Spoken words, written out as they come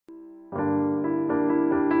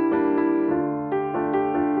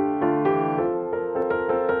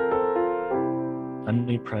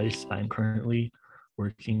Emily Price. I'm currently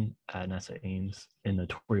working at NASA Ames in the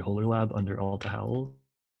Torrey Holder Lab under Alta Howells,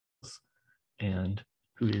 and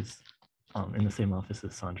who is in the same office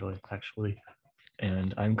as Sanjoy, actually.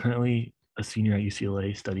 And I'm currently a senior at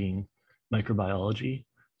UCLA studying microbiology,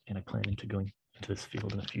 and I plan into going into this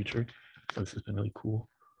field in the future. So this has been really cool.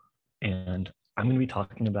 And I'm going to be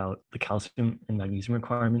talking about the calcium and magnesium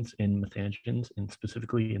requirements in methanogens, and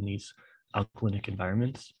specifically in these alkalinic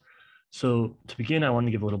environments. So to begin, I want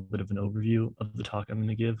to give a little bit of an overview of the talk I'm going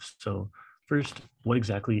to give. So first, what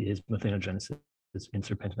exactly is methanogenesis in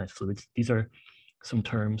serpentinized fluids? These are some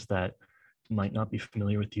terms that might not be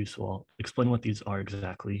familiar with you, so I'll explain what these are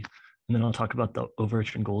exactly. And then I'll talk about the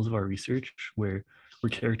overarching goals of our research, where we're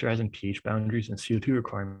characterizing pH boundaries and CO2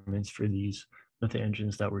 requirements for these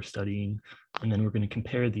methanogens that we're studying. And then we're going to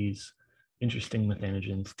compare these interesting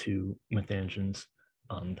methanogens to methanogens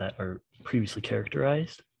that are previously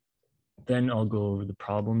characterized. Then I'll go over the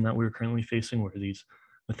problem that we're currently facing, where these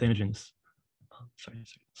methanogens, someone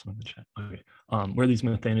in the chat, okay, where these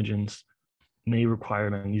methanogens may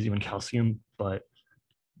require magnesium and calcium, but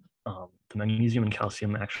the magnesium and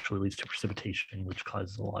calcium actually leads to precipitation, which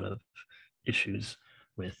causes a lot of issues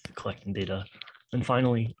with collecting data. And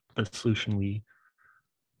finally, the solution we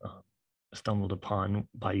stumbled upon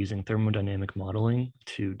by using thermodynamic modeling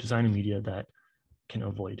to design a media that can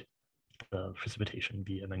avoid the precipitation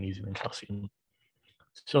via magnesium and calcium.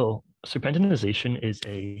 So serpentinization is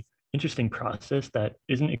a interesting process that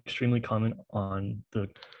isn't extremely common on the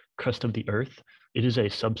crust of the Earth. It is a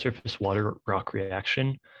subsurface water rock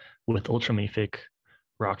reaction with ultramafic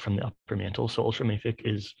rock from the upper mantle. So ultramafic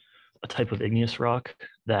is a type of igneous rock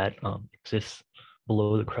that exists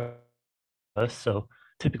below the crust. So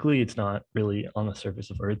typically it's not really on the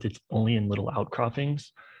surface of Earth. It's only in little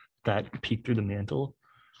outcroppings that peek through the mantle.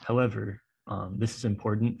 However, this is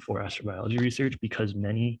important for astrobiology research because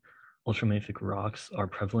many ultramafic rocks are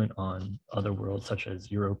prevalent on other worlds such as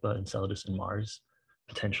Europa, Enceladus, and Mars,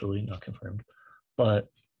 potentially, not confirmed. But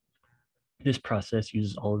this process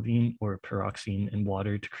uses olivine or pyroxene and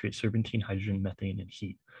water to create serpentine, hydrogen, methane, and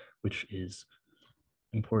heat, which is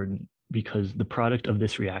important because the product of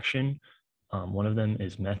this reaction, one of them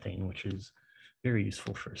is methane, which is very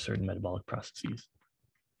useful for certain metabolic processes.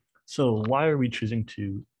 So why are we choosing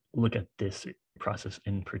to look at this process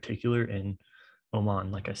in particular in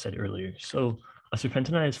Oman, like I said earlier? So a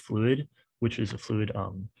serpentinized fluid, which is a fluid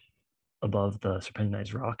above the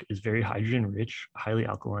serpentinized rock, is very hydrogen rich, highly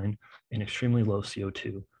alkaline, and extremely low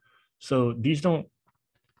CO2. So these don't,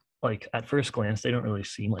 like at first glance, they don't really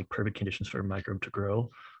seem like perfect conditions for a microbe to grow,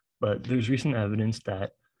 but there's recent evidence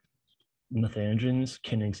that methanogens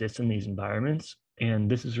can exist in these environments. And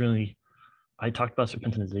this is really, I talked about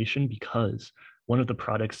serpentinization because one of the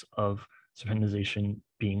products of serpentinization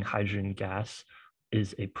being hydrogen gas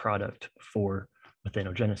is a product for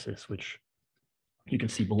methanogenesis, which you can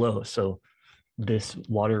see below. So this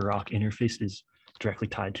water rock interface is directly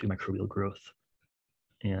tied to microbial growth.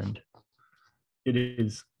 And it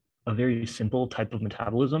is a very simple type of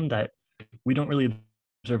metabolism that we don't really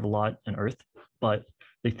observe a lot on Earth, but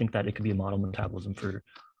they think that it could be a model metabolism for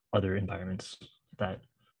other environments that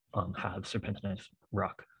have serpentinized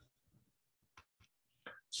rock.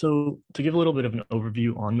 So to give a little bit of an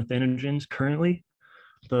overview on methanogens, currently,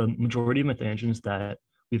 the majority of methanogens that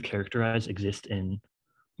we've characterized exist in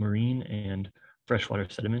marine and freshwater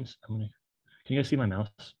sediments. Can you guys see my mouse?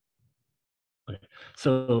 Okay.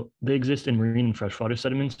 So they exist in marine and freshwater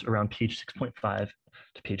sediments around pH 6.5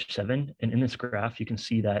 to pH 7. And in this graph, you can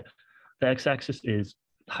see that the x-axis is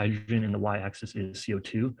hydrogen and the y-axis is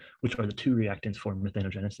CO2, which are the two reactants for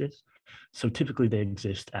methanogenesis. So typically they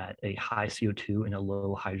exist at a high CO2 and a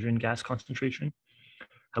low hydrogen gas concentration.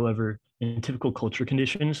 However, in typical culture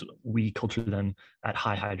conditions, we culture them at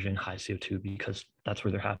high hydrogen, high CO2 because that's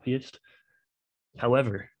where they're happiest.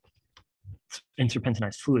 However, in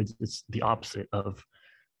serpentinized fluids, it's the opposite of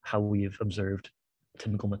how we've observed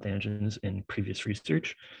typical methanogens in previous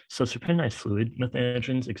research. So serpentinized fluid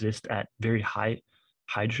methanogens exist at very high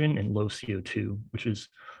hydrogen and low CO2, which is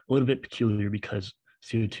a little bit peculiar because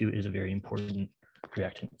CO2 is a very important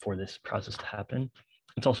reactant for this process to happen.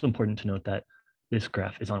 It's also important to note that this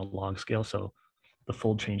graph is on a log scale, so the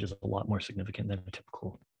fold change is a lot more significant than a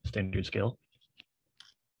typical standard scale.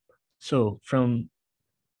 So from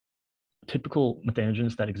typical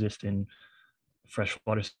methanogens that exist in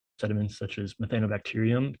freshwater sediments such as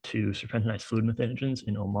Methanobacterium to serpentinized fluid methanogens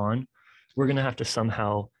in Oman, we're going to have to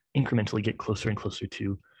somehow incrementally get closer and closer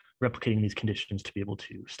to replicating these conditions to be able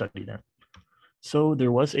to study them. So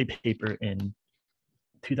there was a paper in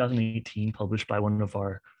 2018 published by one of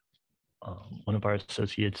our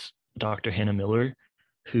associates, Dr. Hannah Miller,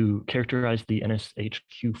 who characterized the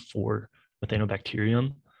NSHQ4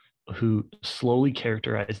 methanobacterium, who slowly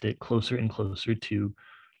characterized it closer and closer to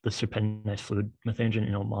the serpentinized fluid Methanogen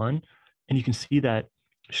in Oman. And you can see that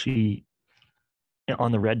she,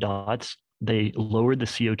 on the red dots, they lowered the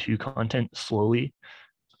CO2 content slowly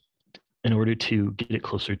in order to get it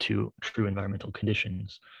closer to true environmental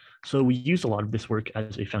conditions. So we use a lot of this work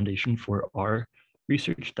as a foundation for our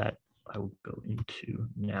research that I will go into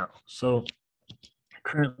now. So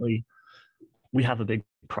currently, we have a big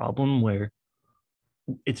problem where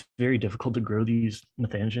it's very difficult to grow these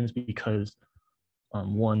methanogens because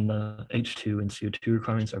one, the H2 and CO2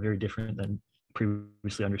 requirements are very different than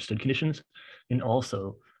previously understood conditions. And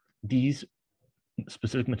also, these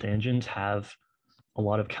specific methanogens have a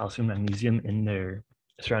lot of calcium, magnesium in their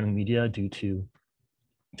surrounding media due to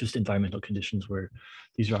just environmental conditions where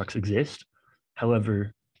these rocks exist.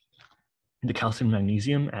 However, the calcium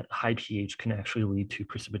magnesium at high pH can actually lead to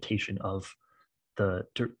precipitation of the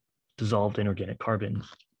dissolved inorganic carbon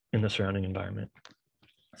in the surrounding environment.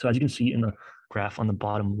 So as you can see in the graph on the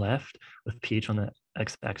bottom left with pH on the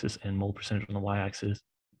x-axis and mole percentage on the y-axis,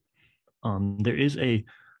 there is a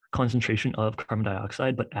concentration of carbon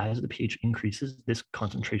dioxide, but as the pH increases, this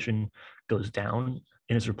concentration goes down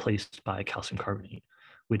and is replaced by calcium carbonate,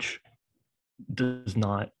 which does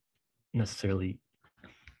not necessarily,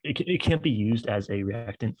 it can't be used as a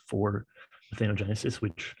reactant for methanogenesis,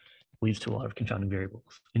 which leads to a lot of confounding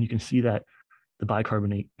variables. And you can see that the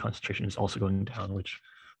bicarbonate concentration is also going down, which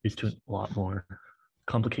leads to a lot more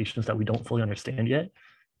complications that we don't fully understand yet.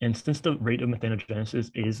 And since the rate of methanogenesis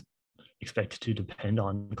is expected to depend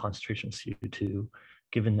on the concentration of CO2,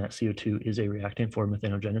 given that CO2 is a reactant for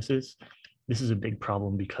methanogenesis, this is a big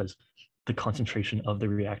problem because the concentration of the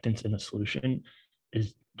reactants in the solution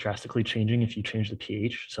is drastically changing if you change the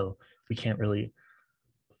pH. So we can't really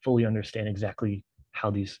fully understand exactly how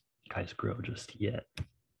these guys grow just yet.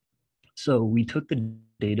 So we took the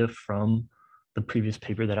data from the previous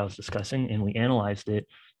paper that I was discussing and we analyzed it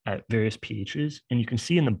at various pHs. And you can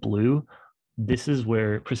see in the blue, this is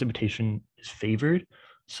where precipitation is favored.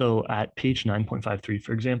 So at pH 9.53,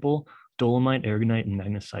 for example, dolomite, aragonite, and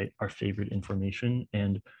magnesite are favored in formation.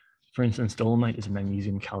 And for instance, dolomite is a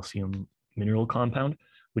magnesium calcium mineral compound,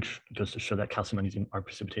 which goes to show that calcium and magnesium are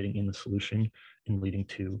precipitating in the solution and leading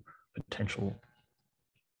to potential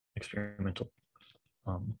experimental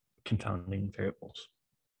confounding variables.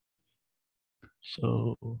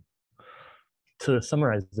 So to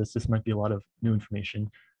summarize this, this might be a lot of new information.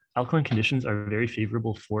 Alkaline conditions are very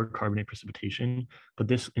favorable for carbonate precipitation, but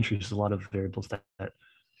this introduces a lot of variables that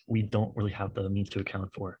we don't really have the means to account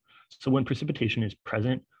for. So when precipitation is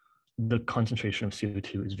present, the concentration of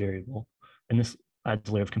CO2 is variable, and this adds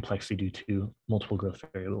a layer of complexity due to multiple growth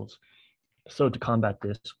variables. So to combat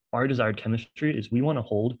this, our desired chemistry is we want to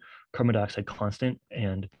hold carbon dioxide constant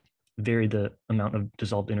and vary the amount of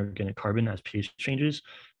dissolved inorganic carbon as pH changes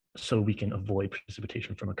so we can avoid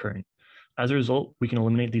precipitation from occurring. As a result, we can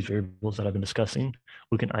eliminate these variables that I've been discussing.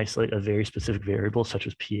 We can isolate a very specific variable such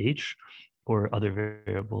as pH or other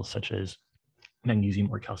variables such as magnesium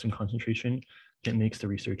or calcium concentration. It makes the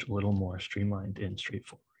research a little more streamlined and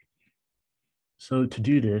straightforward. So to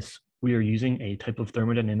do this, we are using a type of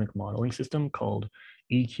thermodynamic modeling system called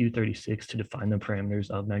EQ36 to define the parameters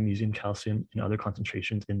of magnesium, calcium, and other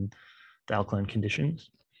concentrations in the alkaline conditions.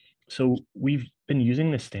 So we've been using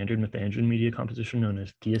the standard methanogen media composition known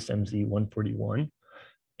as DSMZ 141,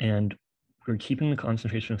 and we're keeping the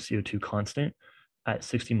concentration of CO2 constant at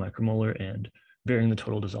 60 micromolar and varying the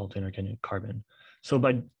total dissolved inorganic carbon. So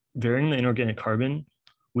by varying the inorganic carbon,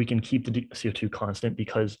 we can keep the CO2 constant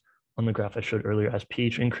because on the graph I showed earlier, as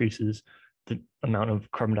pH increases, the amount of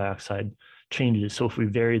carbon dioxide changes. So if we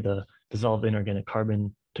vary the dissolved inorganic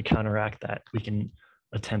carbon to counteract that, we can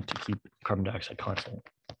attempt to keep carbon dioxide constant.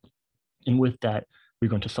 And with that, we're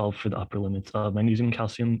going to solve for the upper limits of magnesium and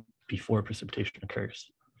calcium before precipitation occurs.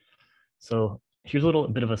 So here's a little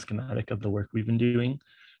bit of a schematic of the work we've been doing.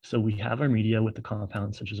 So we have our media with the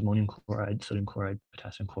compounds such as ammonium chloride, sodium chloride,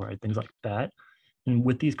 potassium chloride, things like that. And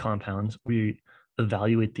with these compounds, we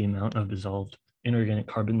evaluate the amount of dissolved inorganic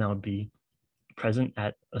carbon that would be present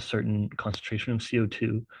at a certain concentration of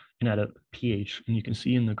CO2 and at a pH. And you can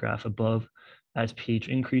see in the graph above, as pH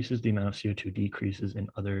increases, the amount of CO2 decreases and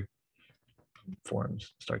other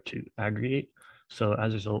forms start to aggregate. So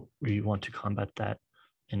as a result, we want to combat that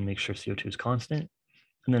and make sure CO2 is constant.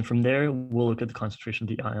 And then from there, we'll look at the concentration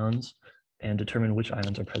of the ions and determine which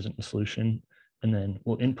ions are present in the solution. And then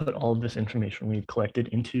we'll input all of this information we've collected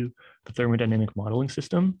into the thermodynamic modeling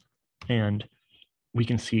system. And we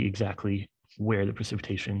can see exactly where the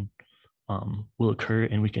precipitation will occur.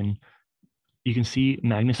 And we can you can see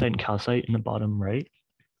magnesite and calcite in the bottom right.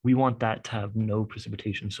 We want that to have no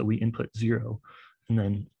precipitation. So we input 0. And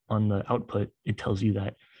then on the output, it tells you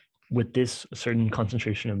that with this certain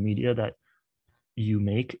concentration of media that you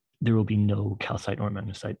make, there will be no calcite or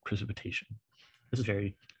magnesite precipitation. This is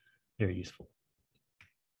very, very useful.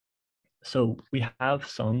 So we have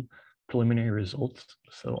some preliminary results.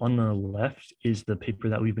 So on the left is the paper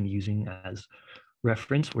that we've been using as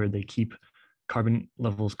reference, where they keep carbon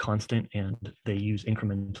levels constant and they use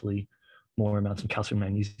incrementally more amounts of calcium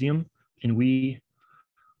and magnesium. And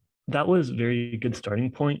that was a very good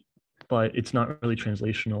starting point, but it's not really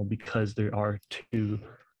translational because there are two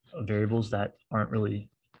variables that aren't really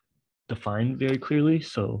defined very clearly.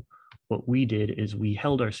 So what we did is we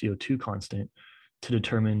held our CO2 constant to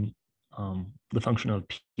determine the function of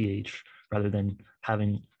pH rather than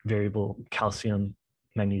having variable calcium,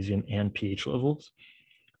 magnesium, and pH levels.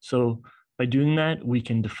 So by doing that, we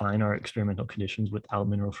can define our experimental conditions without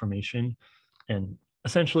mineral formation. And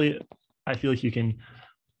essentially, I feel like you can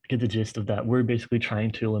get the gist of that. We're basically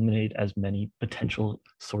trying to eliminate as many potential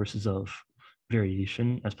sources of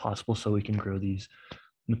variation as possible so we can grow these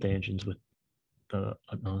methanogens with the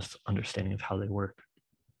utmost understanding of how they work.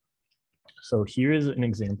 So here is an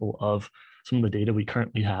example of some of the data we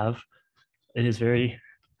currently have. It is a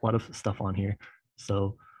lot of stuff on here.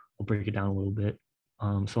 So I'll break it down a little bit.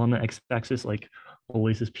 So on the x-axis, like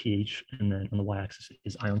always, is pH, and then on the y-axis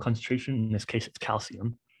is ion concentration. In this case, it's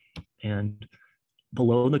calcium. And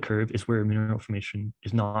below the curve is where mineral formation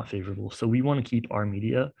is not favorable. So we want to keep our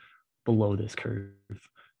media below this curve.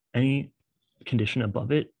 Any condition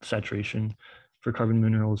above it, saturation for carbon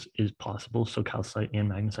minerals, is possible. So calcite and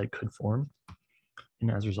magnesite could form. And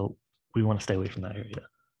as a result, we want to stay away from that area.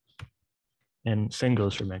 And same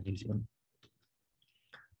goes for magnesium.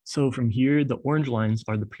 So from here, the orange lines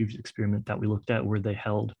are the previous experiment that we looked at where they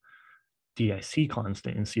held DIC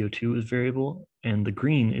constant and CO2 is variable, and the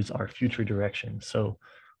green is our future direction. So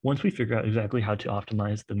once we figure out exactly how to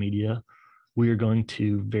optimize the media, we are going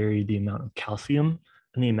to vary the amount of calcium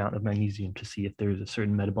and the amount of magnesium to see if there is a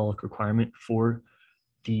certain metabolic requirement for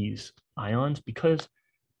these ions, because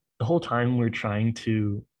the whole time we're trying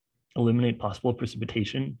to eliminate possible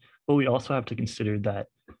precipitation, but we also have to consider that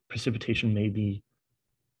precipitation may be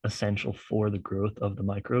essential for the growth of the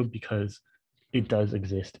microbe because it does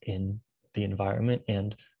exist in the environment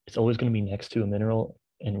and it's always going to be next to a mineral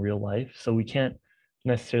in real life. So we can't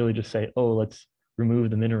necessarily just say, oh, let's remove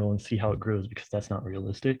the mineral and see how it grows, because that's not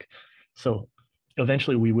realistic. So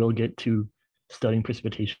eventually we will get to studying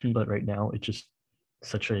precipitation, but right now it's just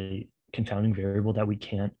such a confounding variable that we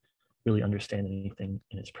can't really understand anything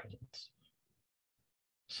in its presence.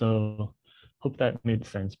 So hope that made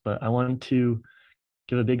sense, but I wanted to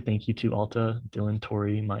give a big thank you to Alta, Dylan,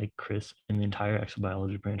 Tori, Mike, Chris, and the entire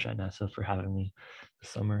exobiology branch at NASA for having me this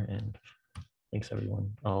summer. And thanks,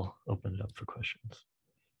 everyone. I'll open it up for questions.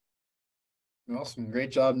 Awesome.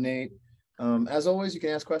 Great job, Nate. As always, you can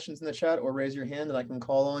ask questions in the chat or raise your hand and I can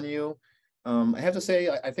call on you. I have to say,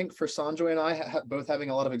 I think for Sanjoy and I, both having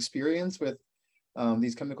a lot of experience with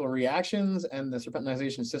these chemical reactions and the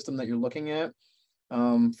serpentinization system that you're looking at.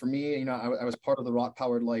 For me, I was part of the Rock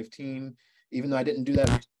Powered Life team. Even though I didn't do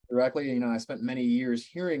that directly, I spent many years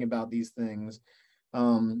hearing about these things.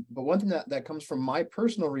 But one thing that comes from my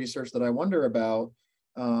personal research that I wonder about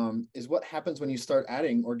is what happens when you start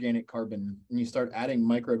adding organic carbon and you start adding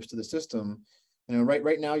microbes to the system.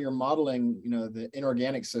 Right now you're modeling, the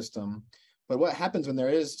inorganic system, but what happens when there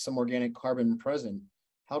is some organic carbon present?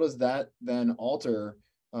 How does that then alter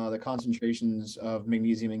the concentrations of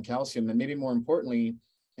magnesium and calcium? And maybe more importantly,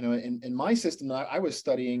 in my system that I was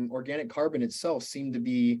studying, organic carbon itself seemed to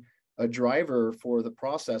be a driver for the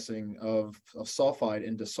processing of sulfide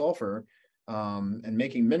into sulfur and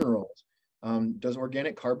making minerals. Does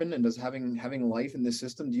organic carbon and does having life in this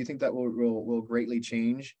system, do you think that will greatly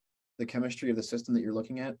change the chemistry of the system that you're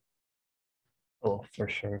looking at? Oh, for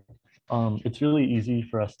sure. It's really easy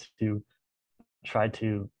for us to try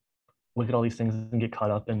to look at all these things and get caught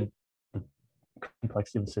up in the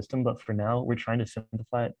complexity of the system. But for now, we're trying to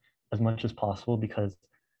simplify it as much as possible because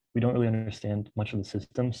we don't really understand much of the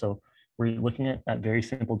system. So we're looking at very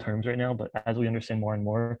simple terms right now, but as we understand more and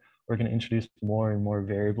more, we're going to introduce more and more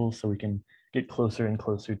variables so we can get closer and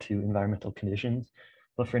closer to environmental conditions.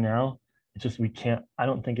 But for now, it's just I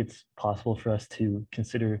don't think it's possible for us to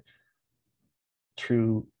consider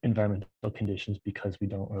true environmental conditions because we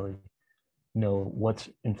don't really know what's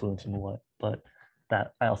influencing what. But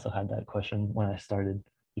that I also had that question when I started,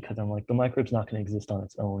 because I'm like, the microbe's not going to exist on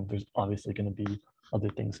its own. There's obviously going to be other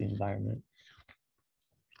things in the environment.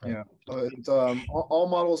 Yeah, all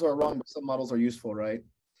models are wrong, but some models are useful, right?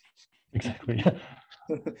 Exactly.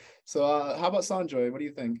 So how about Sanjoy? What do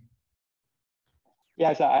you think?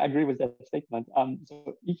 Yes, I agree with that statement.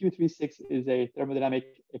 So EQ36 is a thermodynamic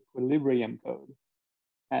equilibrium code.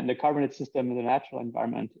 And the carbonate system in the natural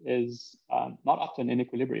environment is not often in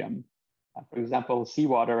equilibrium. For example,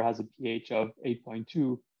 seawater has a pH of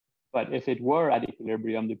 8.2, but if it were at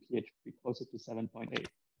equilibrium, the pH would be closer to 7.8.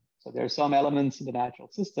 So there are some elements in the natural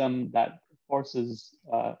system that forces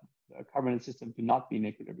the carbonate system to not be in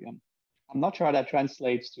equilibrium. I'm not sure how that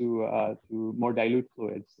translates to more dilute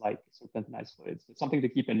fluids like serpentinized fluids. It's something to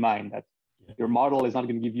keep in mind that your model is not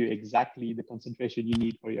going to give you exactly the concentration you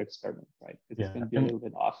need for your experiment, right? Because it's going to be a little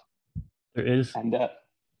bit off. There is. And I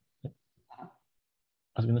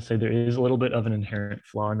was going to say there is a little bit of an inherent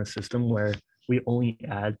flaw in the system where we only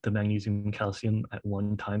add the magnesium and calcium at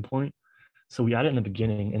one time point. So we add it in the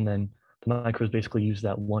beginning, and then the microbes basically use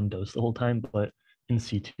that one dose the whole time. But in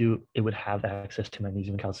C2, it would have access to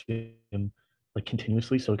magnesium and calcium like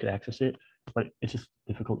continuously, so it could access it. But it's just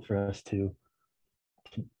difficult for us to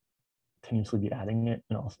continuously be adding it,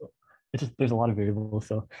 and also it's just there's a lot of variables.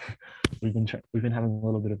 So we've been having a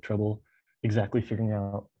little bit of trouble exactly figuring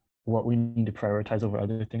out what we need to prioritize over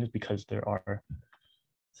other things because there are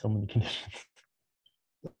so many conditions.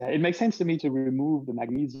 It makes sense to me to remove the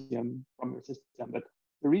magnesium from your system, but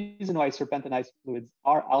the reason why serpentinized fluids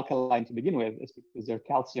are alkaline to begin with is because they're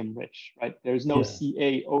calcium rich, right? There's no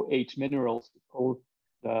CaOH minerals to pull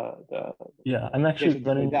the I'm actually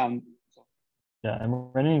running down. Yeah,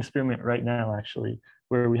 I'm running an experiment right now actually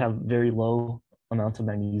where we have very low amounts of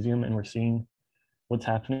magnesium and we're seeing what's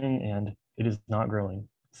happening, and it is not growing.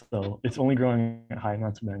 So it's only growing at high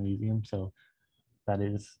amounts of magnesium. So that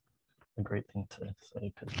is a great thing to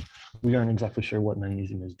say because we aren't exactly sure what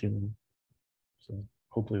magnesium is doing. So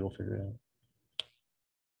hopefully we'll figure it out.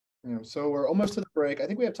 Yeah, so we're almost to the break. I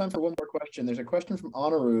think we have time for one more question. There's a question from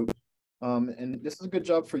Honoru. And this is a good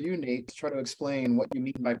job for you, Nate, to try to explain what you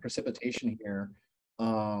mean by precipitation here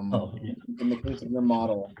in the case of your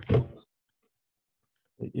model.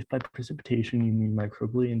 If by precipitation you mean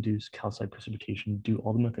microbially induced calcite precipitation, do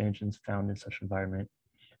all the methanogens found in such environment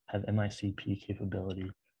have MICP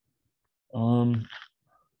capability?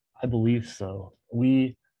 I believe so.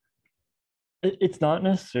 It's not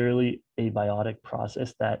necessarily a biotic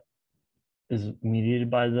process that is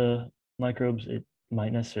mediated by the microbes. It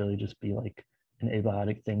might necessarily just be like an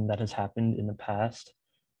abiotic thing that has happened in the past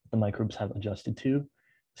the microbes have adjusted to.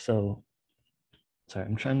 So sorry,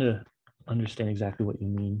 I'm trying to understand exactly what you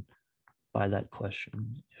mean by that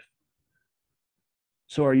question.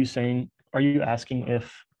 So are you asking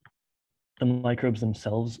if the microbes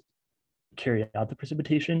themselves carry out the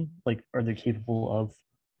precipitation? Like, are they capable of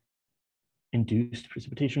induced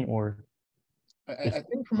precipitation, or? I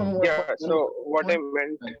think from a more so what I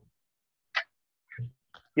meant.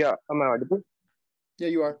 Yeah, am I audible? Yeah,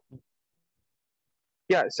 you are.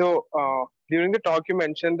 Yeah, so during the talk you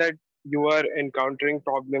mentioned that you are encountering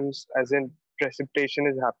problems as in precipitation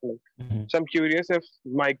is happening. Mm-hmm. So I'm curious if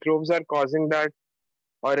microbes are causing that,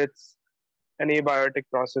 or it's an abiotic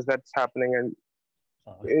process that's happening and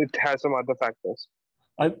it has some other factors.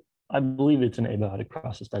 I believe it's an abiotic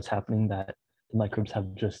process that's happening that the microbes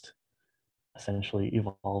have just essentially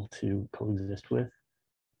evolved to coexist with,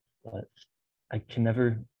 but I can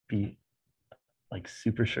never be like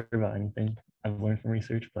super sure about anything I've learned from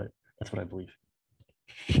research, but that's what I believe.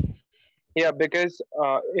 Yeah, because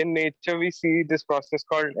in nature we see this process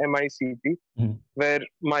called MICP, where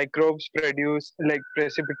microbes produce like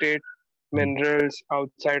precipitate minerals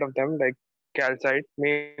outside of them, like calcite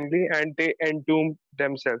mainly, and they entomb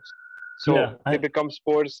themselves. So they become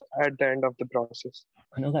spores at the end of the process.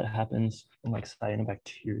 I know that happens in like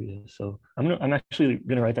cyanobacteria. So I'm actually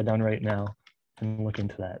gonna write that down right now and look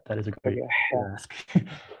into that. That is a great ask.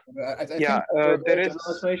 I think there is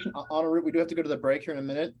explanation on a route. We do have to go to the break here in a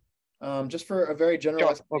minute. Just for a very general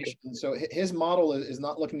explanation. Okay. So his model is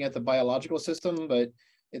not looking at the biological system, but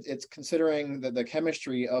it's considering the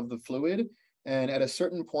chemistry of the fluid. And at a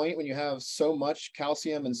certain point, when you have so much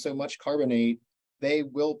calcium and so much carbonate, they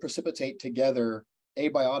will precipitate together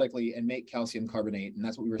abiotically and make calcium carbonate. And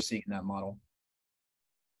that's what we were seeing in that model.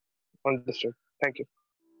 Understood. Thank you.